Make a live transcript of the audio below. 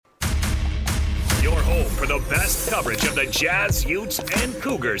Home for the best coverage of the Jazz, Utes, and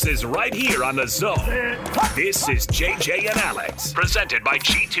Cougars is right here on The Zone. This is JJ and Alex, presented by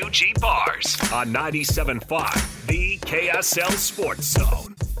G2G Bars on 97.5, the KSL Sports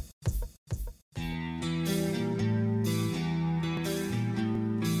Zone.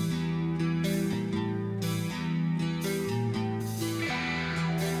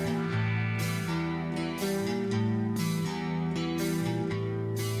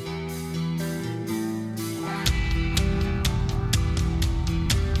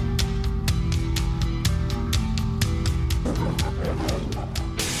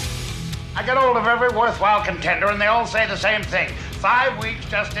 I get hold of every worthwhile contender, and they all say the same thing. 5 weeks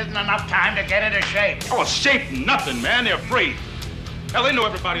just isn't enough time to get into shape. Oh, shape nothing, man. They're afraid. Hell, they know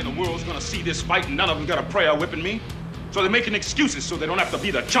everybody in the world's gonna see this fight, and none of them got a prayer whipping me. So they're making excuses so they don't have to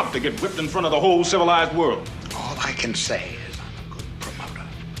be the chump to get whipped in front of the whole civilized world. All I can say is I'm a good promoter.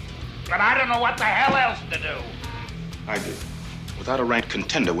 But I don't know what the hell else to do. I do. Without a ranked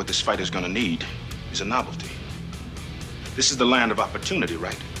contender, what this fight is gonna need is a novelty. This is the land of opportunity,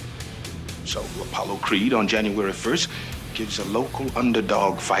 right? So Apollo Creed on January 1st gives a local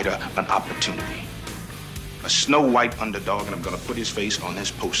underdog fighter an opportunity. A Snow White underdog, and I'm gonna put his face on this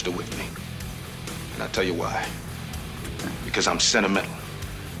poster with me. And I'll tell you why. Because I'm sentimental.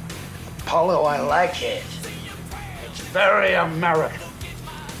 Apollo, I like it. It's very American.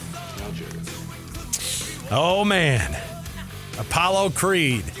 Oh, man. Apollo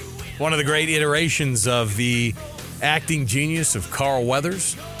Creed, one of the great iterations of the acting genius of Carl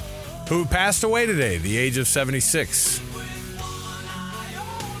Weathers, who passed away today, the age of 76.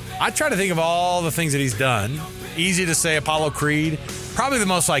 I try to think of all the things that he's done. Easy to say Apollo Creed, probably the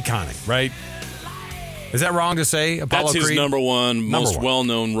most iconic, right? Is that wrong to say, Apollo Creed? That's his number one, most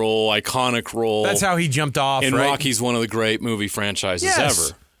well-known role, iconic role. That's how he jumped off, and right? Rocky's one of the great movie franchises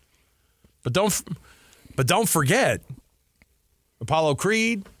ever. But don't forget, Apollo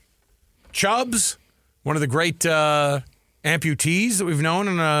Creed, Chubbs, one of the great amputees that we've known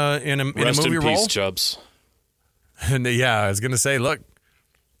in a Rest movie in role. peace, Chubbs. And I was going to say, look,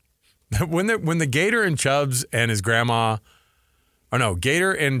 when the Gator and Chubbs and his grandma,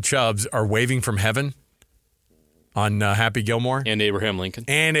 Gator and Chubbs are waving from heaven on Happy Gilmore. And Abraham Lincoln.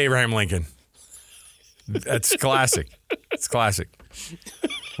 That's classic. It's classic.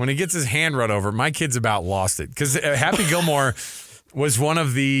 When he gets his hand run over, my kid's about lost it. Because Happy Gilmore was one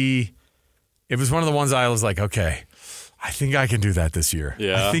of the ones I was like, okay, I think I can do that this year.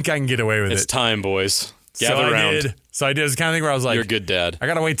 Yeah. I think I can get away with it. It's time, boys. Gather so around. So I did. It was the kind of thing where I was like, you're a good dad. I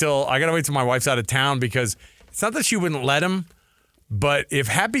gotta wait till my wife's out of town, because it's not that she wouldn't let him, but if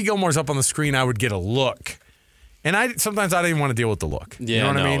Happy Gilmore's up on the screen, I would get a look. And sometimes I didn't want to deal with the look. Yeah, you know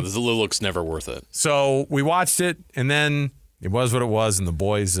what I mean? The look's never worth it. So we watched it, and then it was what it was, and the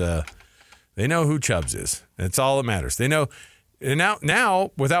boys, they know who Chubbs is. That's all that matters. They know. And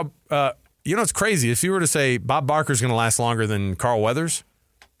now without, it's crazy. If you were to say Bob Barker's going to last longer than Carl Weathers,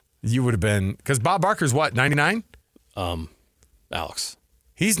 you would have been, because Bob Barker's what, 99? Alex.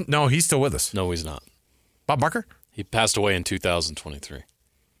 He's still with us. No, he's not. Bob Barker? He passed away in 2023.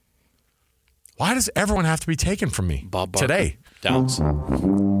 Why does everyone have to be taken from me Bob Barker. today? Downs. Oh,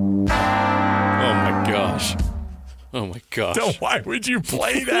 my gosh. Oh, my gosh. No, why would you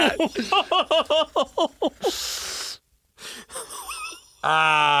play that?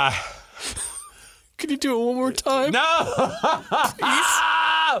 Can you do it one more time? No!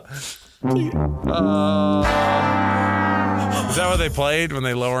 Please? Is that what they played when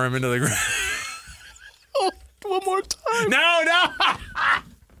they lower him into the ground? One more time. No!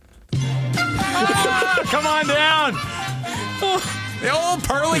 Come on down. The old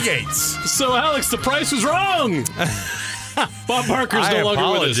pearly gates. So, Alex, the price was wrong. Bob Barker's no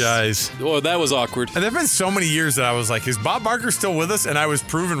longer with us. I apologize. Oh, that was awkward. And there have been so many years that I was like, is Bob Barker still with us? And I was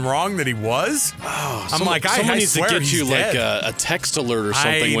proven wrong that he was. Oh, someone needs swear to get he's you dead. like a text alert or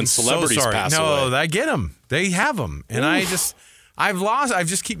something when celebrities so sorry. pass away. No, I get them. They have them. And I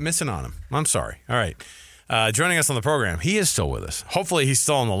just keep missing on him. I'm sorry. All right. Joining us on the program, he is still with us. Hopefully he's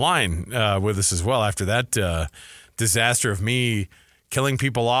still on the line with us as well after that disaster of me killing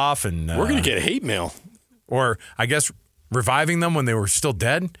people off. And we're going to get hate mail. Or I guess reviving them when they were still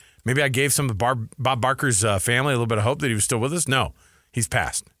dead. Maybe I gave some of Bob Barker's family a little bit of hope that he was still with us. No, he's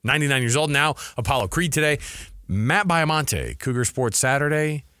passed. 99 years old now. Apollo Creed today. Matt Baiamonte, Cougar Sports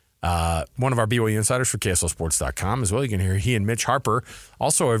Saturday. One of our BYU insiders for KSLSports.com as well. You can hear he and Mitch Harper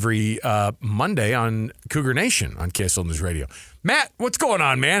also every Monday on Cougar Nation on KSL News Radio. Matt, what's going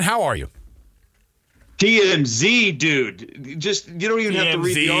on, man? How are you? TMZ, dude. Just you don't even have to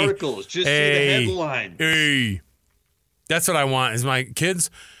read the articles. Just see the headline. Hey. That's what I want is my kids.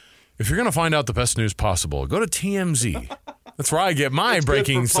 If you're going to find out the best news possible, go to TMZ. That's where I get my It's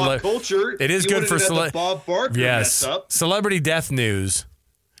breaking good for pop culture. It is You good for wanted to let the Bob Barker mess up. celebrity death news.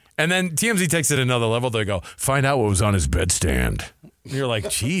 And then TMZ takes it another level. They go, find out what was on his bedstand. And you're like,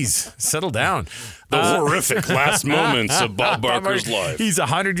 geez, settle down. The horrific last moments of Bob Barker's life. He's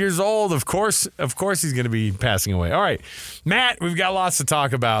 100 years old. Of course he's going to be passing away. All right, Matt, we've got lots to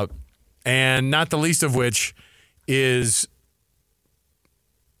talk about, and not the least of which is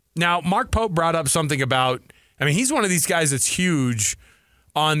now Mark Pope brought up something about, I mean, he's one of these guys that's huge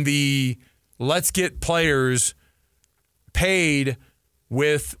on the let's get players paid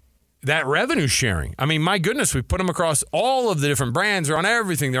with that revenue sharing. I mean, my goodness, we put them across all of the different brands. They're on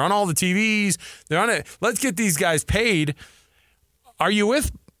everything. They're on all the TVs. They're on it. Let's get these guys paid. Are you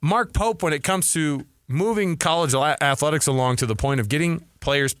with Mark Pope when it comes to moving college athletics along to the point of getting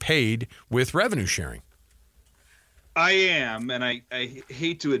players paid with revenue sharing? I am, and I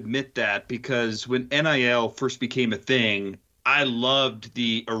hate to admit that, because when NIL first became a thing, I loved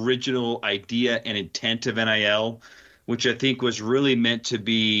the original idea and intent of NIL, which I think was really meant to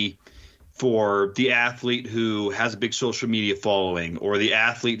be for the athlete who has a big social media following, or the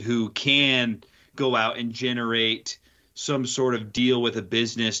athlete who can go out and generate some sort of deal with a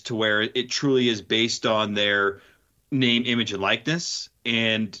business to where it truly is based on their name, image, and likeness.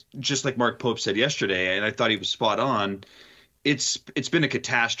 And just like Mark Pope said yesterday, and I thought he was spot on, it's been a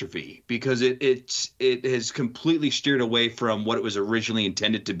catastrophe, because it has completely steered away from what it was originally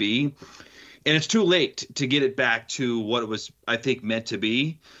intended to be. And it's too late to get it back to what it was, I think, meant to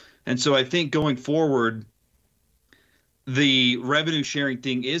be. And so I think going forward, the revenue sharing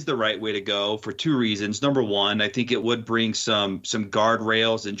thing is the right way to go for two reasons. Number one, I think it would bring some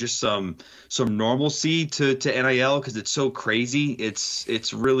guardrails and just some normalcy to NIL, because it's so crazy.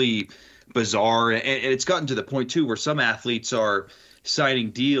 It's really bizarre. And it's gotten to the point, too, where some athletes are signing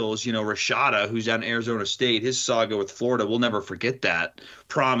deals. You know, Rashada, who's down in Arizona State, his saga with Florida, we'll never forget that.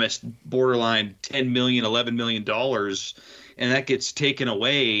 Promised borderline $10 million, $11 million, and that gets taken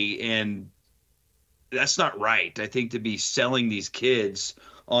away. And that's not right. I think to be selling these kids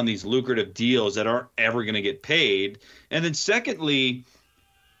on these lucrative deals that aren't ever going to get paid. And then secondly,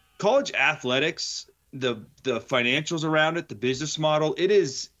 college athletics, the financials around it, the business model,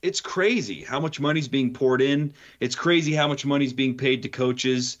 it's crazy how much money's being poured in. It's crazy how much money's being paid to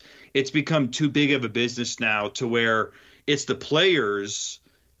coaches. It's become too big of a business now to where it's the players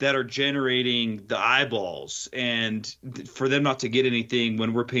that are generating the eyeballs, and for them not to get anything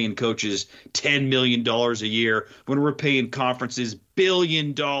when we're paying coaches $10 million a year, when we're paying conferences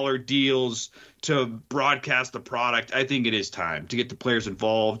billion-dollar deals to broadcast the product, I think it is time to get the players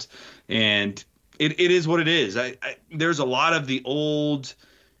involved. And it is what it is. There's a lot of the old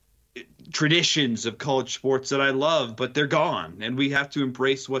traditions of college sports that I love, but they're gone, and we have to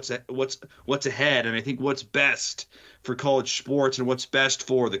embrace what's ahead. And I think what's best for college sports and what's best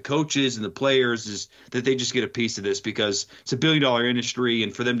for the coaches and the players is that they just get a piece of this, because it's a billion-dollar industry,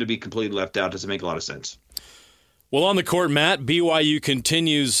 and for them to be completely left out doesn't make a lot of sense. Well, on the court, Matt, BYU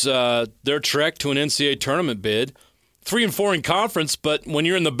continues their trek to an NCAA tournament bid. 3-4 in conference, but when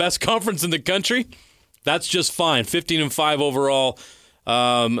you're in the best conference in the country, that's just fine. 15-5 overall.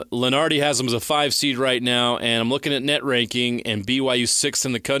 Lenardi has them as a 5 seed right now, and I'm looking at net ranking, and BYU 6th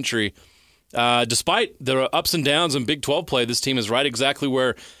in the country. Despite the ups and downs in Big 12 play, this team is right exactly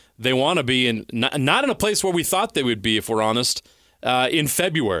where they want to be, and not in a place where we thought they would be, if we're honest, in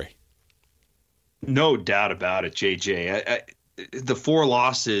February. No doubt about it, JJ. The 4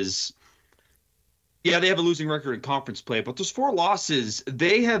 losses, yeah, they have a losing record in conference play, but those 4 losses,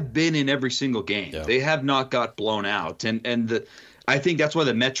 they have been in every single game. Yeah. They have not got blown out, and I think that's why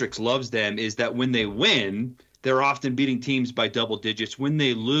the metrics loves them, is that when they win, they're often beating teams by double digits. When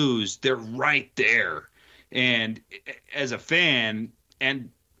they lose, they're right there. And as a fan and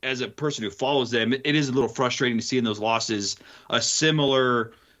as a person who follows them, it is a little frustrating to see in those losses a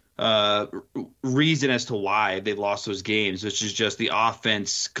similar reason as to why they lost those games, which is just the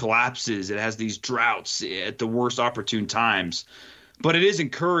offense collapses. It has these droughts at the worst opportune times. But it is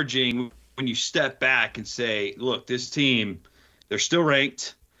encouraging when you step back and say, look, this team, they're still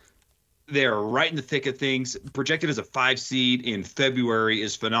ranked. They're right in the thick of things. Projected as a 5 seed in February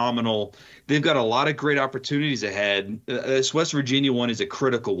is phenomenal. They've got a lot of great opportunities ahead. This West Virginia one is a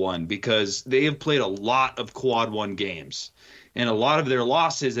critical one, because they have played a lot of quad 1 games. And a lot of their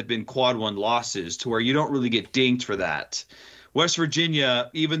losses have been quad 1 losses, to where you don't really get dinged for that. West Virginia,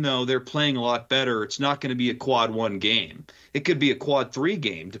 even though they're playing a lot better, it's not going to be a quad 1 game. It could be a quad 3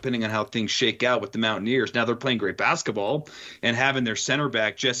 game, depending on how things shake out with the Mountaineers. Now they're playing great basketball and having their center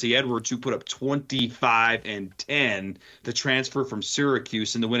back, Jesse Edwards, who put up 25 and 10, the transfer from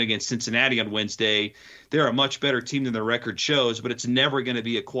Syracuse in the win against Cincinnati on Wednesday. They're a much better team than their record shows, but it's never going to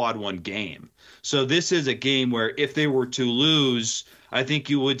be a quad 1 game. So this is a game where if they were to lose, I think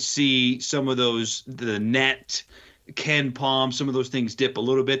you would see some of those, the net, Ken Palm, some of those things dip a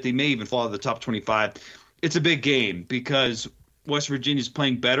little bit. They may even fall out of the top 25. It's a big game because West Virginia's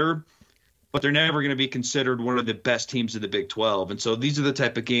playing better, but they're never going to be considered one of the best teams of the Big 12. And so these are the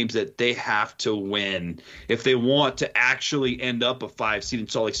type of games that they have to win if they want to actually end up a 5 seed in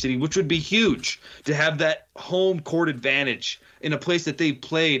Salt Lake City, which would be huge to have that home court advantage in a place that they've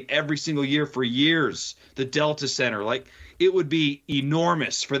played every single year for years, the Delta Center. Like, it would be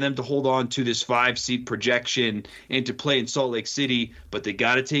enormous for them to hold on to this 5-seed projection and to play in Salt Lake City, but they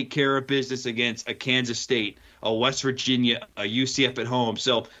got to take care of business against a Kansas State, a West Virginia, a UCF at home.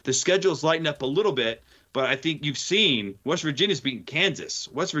 So the schedule's lightened up a little bit, but I think you've seen West Virginia's beaten Kansas.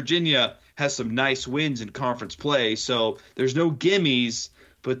 West Virginia has some nice wins in conference play, so there's no gimmies,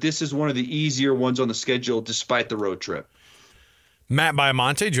 but this is one of the easier ones on the schedule despite the road trip. Matt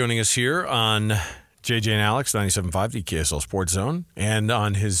Baiamonte joining us here on JJ and Alex, 97.5, the KSL Sports Zone, and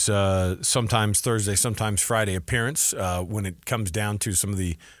on his sometimes Thursday, sometimes Friday appearance when it comes down to some of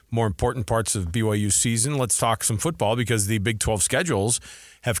the more important parts of BYU's season. Let's talk some football because the Big 12 schedules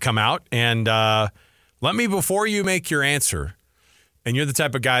have come out. And let me, before you make your answer, and you're the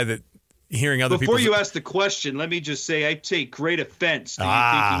type of guy that hearing other people. Before you ask the question, let me just say I take great offense to you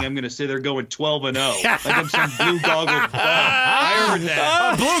thinking I'm going to say they're going 12-0. Like I'm some blue-goggled bum. I heard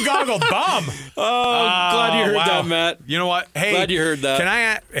that. Blue-goggled bum. Glad you heard that, Matt. You know what? Hey, glad you heard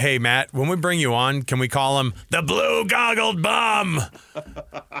that. Hey, Matt, when we bring you on, can we call him the blue-goggled bum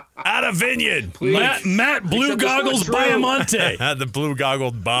out of Vineyard? Matt Blue Goggles Baiamonte. The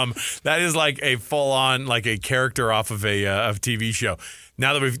blue-goggled bum. That is like a full-on, like a character off of a TV show.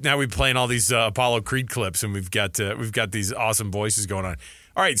 Now we're playing all these Apollo Creed clips, and we've got these awesome voices going on.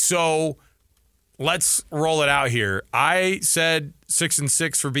 All right, so let's roll it out here. I said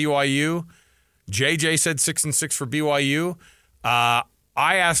 6-6 for BYU. JJ said 6-6 for BYU. I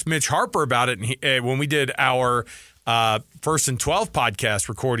asked Mitch Harper about it when we did our First and 12 podcast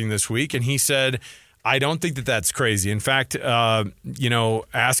recording this week, and he said, I don't think that that's crazy. In fact,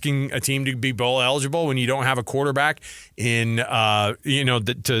 asking a team to be bowl eligible when you don't have a quarterback to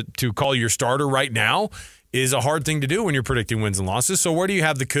call your starter right now is a hard thing to do when you're predicting wins and losses. So where do you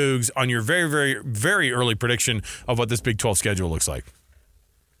have the Cougs on your very, very, very early prediction of what this Big 12 schedule looks like?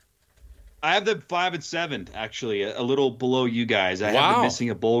 I have them 5-7, actually, a little below you guys. I have them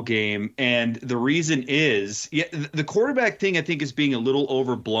missing a bowl game. And the reason is the quarterback thing, I think, is being a little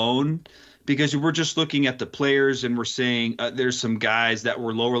overblown, because we're just looking at the players and we're saying there's some guys that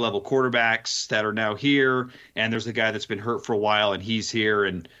were lower level quarterbacks that are now here. And there's a guy that's been hurt for a while and he's here,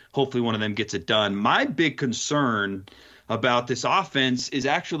 and hopefully one of them gets it done. My big concern about this offense is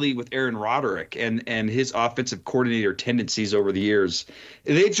actually with Aaron Roderick and his offensive coordinator tendencies over the years.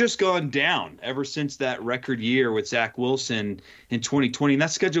 They've just gone down ever since that record year with Zach Wilson in 2020. And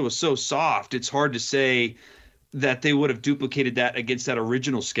that schedule was so soft, it's hard to say that they would have duplicated that against that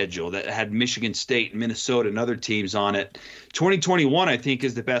original schedule that had Michigan State, Minnesota, and other teams on it. 2021, I think,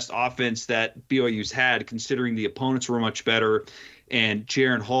 is the best offense that BYU's had, considering the opponents were much better. And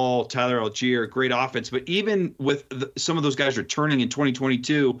Jaron Hall, Tyler Algier, great offense. But even with some of those guys returning in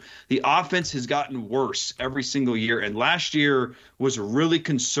 2022, the offense has gotten worse every single year. And last year was really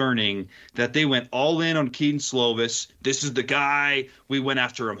concerning that they went all in on Keaton Slovis. This is the guy. We went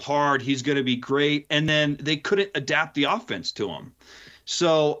after him hard. He's going to be great. And then they couldn't adapt the offense to him.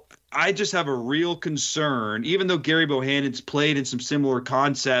 So I just have a real concern, even though Gary Bohannon's played in some similar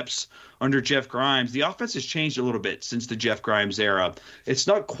concepts under Jeff Grimes, the offense has changed a little bit since the Jeff Grimes era. It's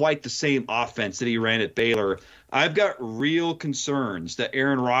not quite the same offense that he ran at Baylor. I've got real concerns that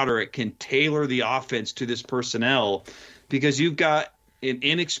Aaron Roderick can tailor the offense to this personnel, because you've got an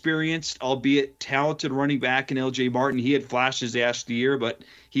inexperienced, albeit talented running back in LJ Martin. He had flashes last year, but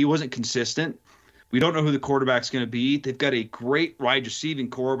he wasn't consistent. We don't know who the quarterback's going to be. They've got a great wide receiving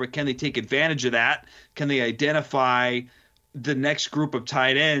core, but can they take advantage of that? Can they identify the next group of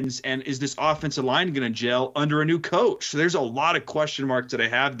tight ends, and is this offensive line going to gel under a new coach? So there's a lot of question marks that I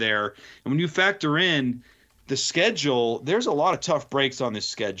have there. And when you factor in the schedule, there's a lot of tough breaks on this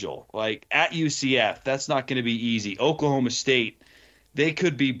schedule. Like at UCF, that's not going to be easy. Oklahoma State, they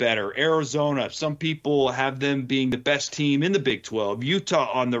could be better. Arizona, some people have them being the best team in the Big 12.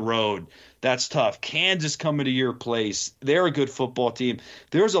 Utah on the road. That's tough. Kansas coming to your place. They're a good football team.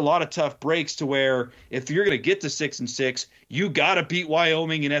 There's a lot of tough breaks to where if you're going to get to 6-6, you got to beat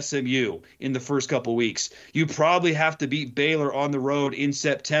Wyoming and SMU in the first couple weeks. You probably have to beat Baylor on the road in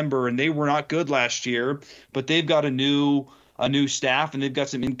September, and they were not good last year, but they've got a new staff and they've got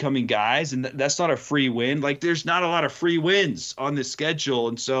some incoming guys, and that's not a free win. Like, there's not a lot of free wins on this schedule,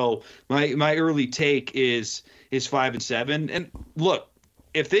 and so my early take is 5-7. And look,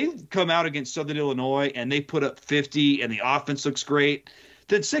 if they come out against Southern Illinois and they put up 50 and the offense looks great,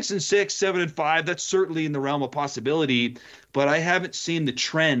 then 6-6, 7-5, that's certainly in the realm of possibility. But I haven't seen the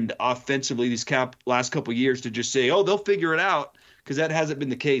trend offensively these last couple of years to just say, oh, they'll figure it out, because that hasn't been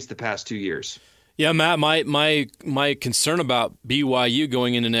the case the past 2 years. Yeah, Matt, my concern about BYU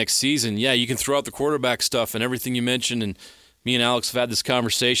going into next season, yeah, you can throw out the quarterback stuff and everything you mentioned, and me and Alex have had this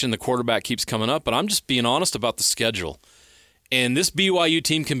conversation. The quarterback keeps coming up, but I'm just being honest about the schedule. And this BYU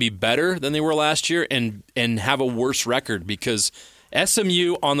team can be better than they were last year and have a worse record, because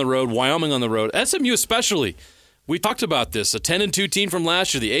SMU on the road, Wyoming on the road, SMU especially. We talked about this, a 10-2 team from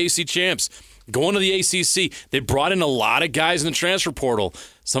last year, the AAC champs, going to the ACC. They brought in a lot of guys in the transfer portal.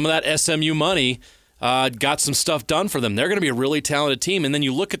 Some of that SMU money got some stuff done for them. They're going to be a really talented team. And then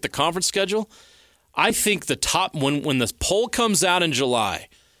you look at the conference schedule, I think the top, when the poll comes out in July,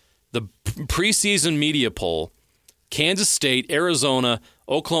 the preseason media poll, Kansas State, Arizona,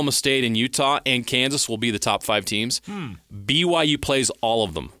 Oklahoma State, and Utah, and Kansas will be the top 5 teams. BYU plays all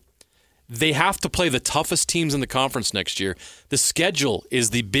of them. They have to play the toughest teams in the conference next year. The schedule is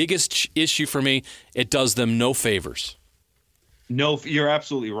the biggest issue for me. It does them no favors. No, you're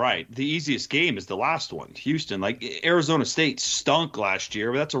absolutely right. The easiest game is the last one, Houston. Like, Arizona State stunk last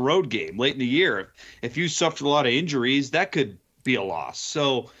year, but that's a road game late in the year. If you suffered a lot of injuries, that could be a loss.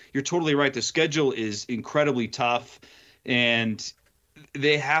 So you're totally right. The schedule is incredibly tough, and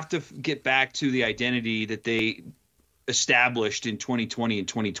they have to get back to the identity that they established in 2020 and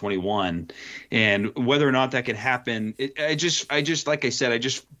 2021, and whether or not that can happen, I just like I said, I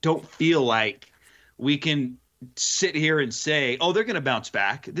just don't feel like we can sit here and say, oh, they're going to bounce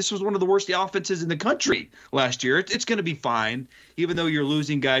back. This was one of the worst offenses in the country last year. It's going to be fine. Even though you're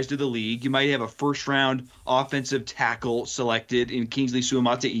losing guys to the league, you might have a first-round offensive tackle selected in Kingsley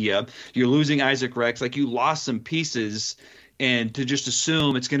Suamataia. You're losing Isaac Rex. Like, you lost some pieces, and to just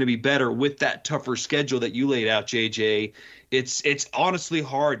assume it's going to be better with that tougher schedule that you laid out, JJ, it's honestly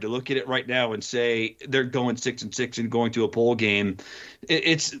hard to look at it right now and say they're going 6-6 and going to a bowl game.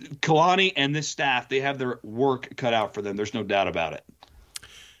 It's Kalani and this staff, they have their work cut out for them. There's no doubt about it.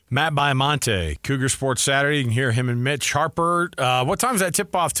 Matt Baiamonte, Cougar Sports Saturday. You can hear him and Mitch Harper. What time is that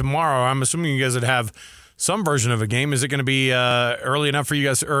tip-off tomorrow? I'm assuming you guys would have some version of a game. Is it going to be early enough for you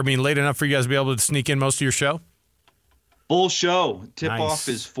guys, or late enough for you guys to be able to sneak in most of your show? Full show. Tip-off Nice.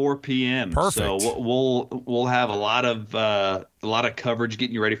 is 4 p.m. Perfect. So we'll have a lot of coverage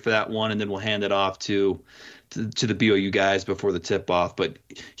getting you ready for that one, and then we'll hand it off to the BOU guys before the tip-off. But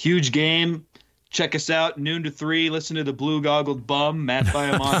huge game. Check us out, noon to 3. Listen to the blue-goggled bum, Matt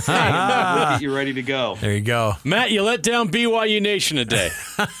Baiamonte. We'll get you ready to go. There you go. Matt, you let down BYU Nation today.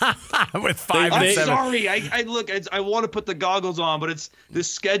 With 5 I'm and 7. sorry. I want to put the goggles on, but it's the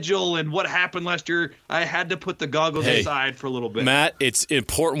schedule and what happened last year. I had to put the goggles aside for a little bit. Matt, it's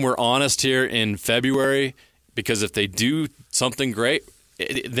important we're honest here in February, because if they do something great,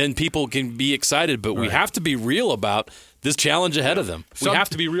 then people can be excited. But we have to be real about this challenge ahead of them. We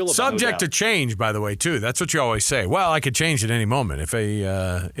have to be real about it. Subject to change, by the way, too. That's what you always say. Well, I could change at any moment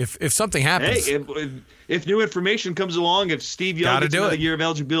if something happens. Hey, if new information comes along, if Steve Young gets another year of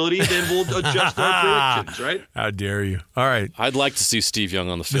eligibility, then we'll adjust our predictions, right? How dare you? All right. I'd like to see Steve Young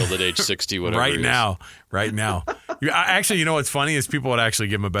on the field at age 60, whatever Right now. Actually, you know what's funny is people would actually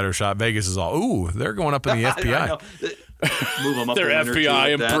give him a better shot. Vegas is all, ooh, they're going up in the FBI. Move them up. Their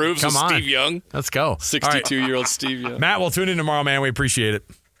FBI improves with Come on. Steve Young. Let's go. 62-year-old Steve Young. Matt, we'll tune in tomorrow, man. We appreciate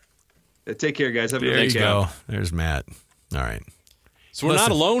it. Take care, guys. Have a There good you weekend. go. There's Matt. All right. So we're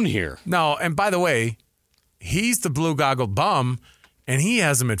not alone here. No, and by the way, he's the blue-goggled bum, and he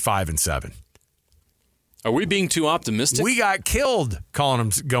has him at 5 and 7. Are we being too optimistic? We got killed calling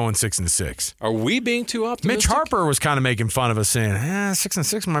him going 6 and 6. Are we being too optimistic? Mitch Harper was kind of making fun of us, saying, 6 and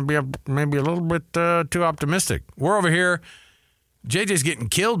 6 might be maybe a little bit too optimistic. We're over here. JJ's getting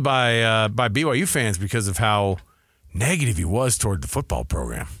killed by BYU fans because of how negative he was toward the football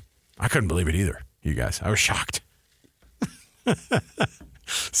program. I couldn't believe it either, you guys. I was shocked.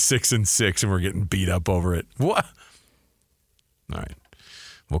 6 and 6, and we're getting beat up over it. What? All right.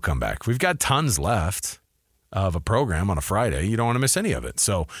 We'll come back. We've got tons left of a program on a Friday. You don't want to miss any of it.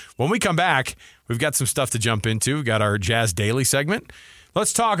 So when we come back, we've got some stuff to jump into. We've got our Jazz Daily segment.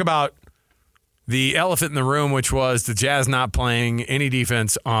 Let's talk about the elephant in the room, which was the Jazz not playing any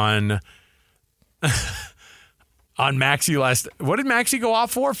defense on Maxey last. What did Maxey go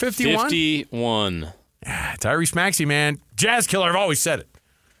off for? 51? 51. Tyrese Maxey, man. Jazz killer. I've always said it.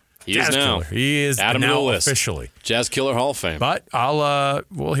 He Jazz is now. killer. He is Add him to now the list. officially. Jazz Killer Hall of Fame. But I'll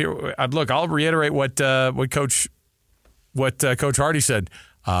reiterate what Coach Hardy said.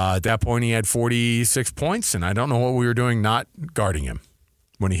 At that point, he had 46 points, and I don't know what we were doing not guarding him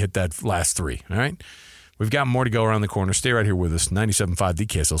when he hit that last three. All right? We've got more to go around the corner. Stay right here with us. 97.5, the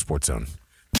KSL Sports Zone.